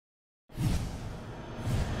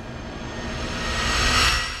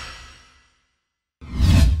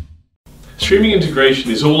Streaming integration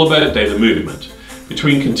is all about data movement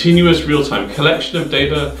between continuous real-time collection of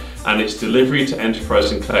data and its delivery to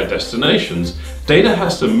enterprise and cloud destinations. Data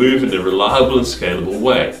has to move in a reliable and scalable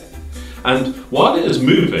way. And while it is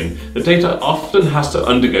moving, the data often has to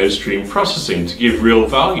undergo stream processing to give real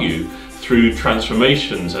value through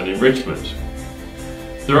transformations and enrichment.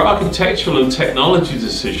 There are architectural and technology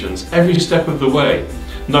decisions every step of the way,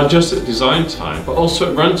 not just at design time, but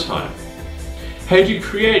also at runtime. How do you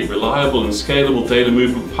create reliable and scalable data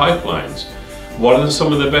movement pipelines? What are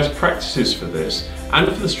some of the best practices for this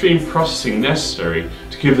and for the stream processing necessary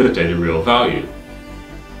to give the data real value?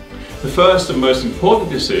 The first and most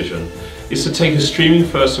important decision is to take a streaming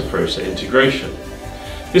first approach to integration.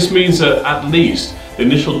 This means that at least the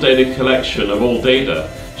initial data collection of all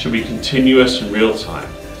data should be continuous and real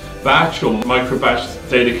time. Batch or microbatch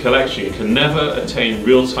data collection can never attain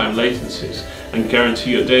real-time latencies and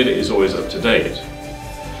guarantee your data is always up to date.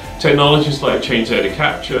 Technologies like change data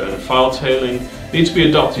capture and file tailing need to be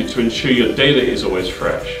adopted to ensure your data is always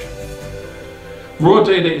fresh. Raw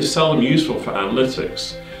data is seldom useful for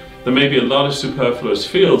analytics. There may be a lot of superfluous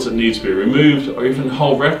fields that need to be removed, or even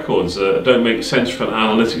whole records that don't make sense for an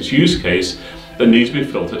analytics use case that need to be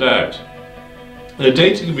filtered out. The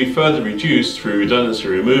data can be further reduced through redundancy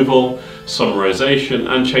removal, summarization,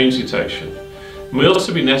 and change detection. It may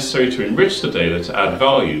also be necessary to enrich the data to add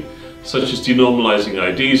value, such as denormalizing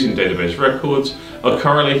IDs in database records or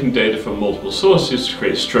correlating data from multiple sources to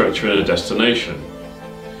create structure in a destination.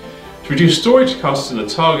 To reduce storage costs in the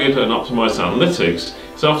target and optimize analytics,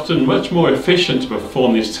 it's often much more efficient to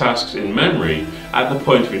perform these tasks in memory at the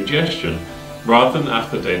point of ingestion rather than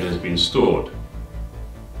after data has been stored.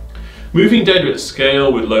 Moving data at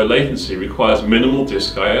scale with low latency requires minimal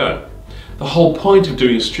disk I/O. The whole point of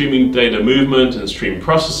doing streaming data movement and stream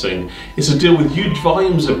processing is to deal with huge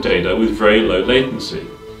volumes of data with very low latency.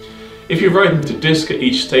 If you're writing to disk at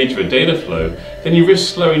each stage of a data flow, then you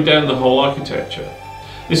risk slowing down the whole architecture.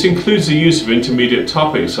 This includes the use of intermediate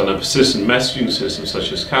topics on a persistent messaging system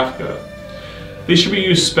such as Kafka. These should be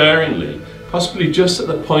used sparingly, possibly just at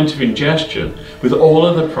the point of ingestion, with all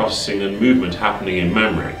other processing and movement happening in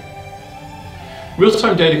memory.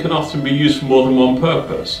 Real-time data can often be used for more than one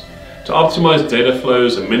purpose. To optimize data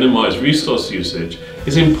flows and minimize resource usage,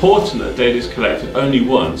 it's important that data is collected only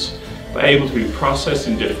once, but able to be processed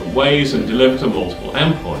in different ways and delivered to multiple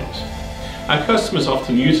endpoints. Our customers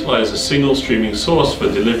often utilize a single streaming source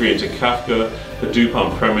for delivery into Kafka, Hadoop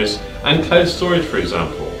on-premise, and cloud storage, for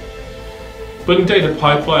example. Building data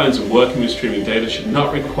pipelines and working with streaming data should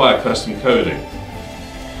not require custom coding.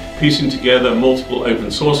 Piecing together multiple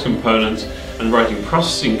open source components and writing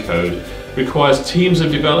processing code requires teams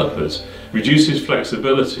of developers, reduces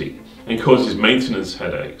flexibility, and causes maintenance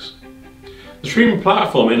headaches. The streaming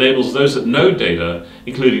platform enables those that know data,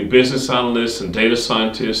 including business analysts and data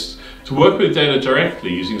scientists, to work with data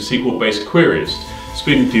directly using SQL-based queries,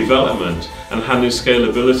 speeding development and handling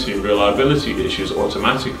scalability and reliability issues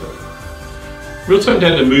automatically. Real-time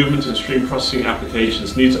data movement and stream processing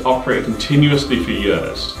applications need to operate continuously for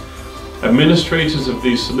years. Administrators of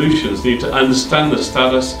these solutions need to understand the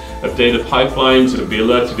status of data pipelines and be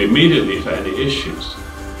alerted immediately for any issues.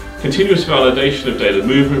 Continuous validation of data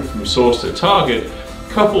movement from source to target,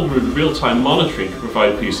 coupled with real-time monitoring, can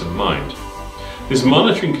provide peace of mind. This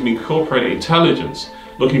monitoring can incorporate intelligence,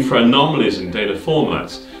 looking for anomalies in data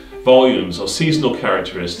formats, volumes, or seasonal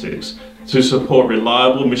characteristics to support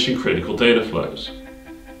reliable mission-critical data flows.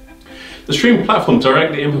 The Stream platform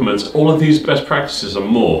directly implements all of these best practices and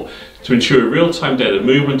more to ensure real-time data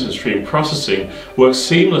movement and stream processing works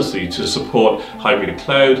seamlessly to support hybrid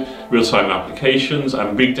cloud, real-time applications,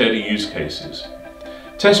 and big data use cases.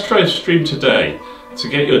 Test drive Stream today to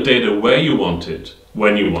get your data where you want it,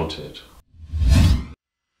 when you want it.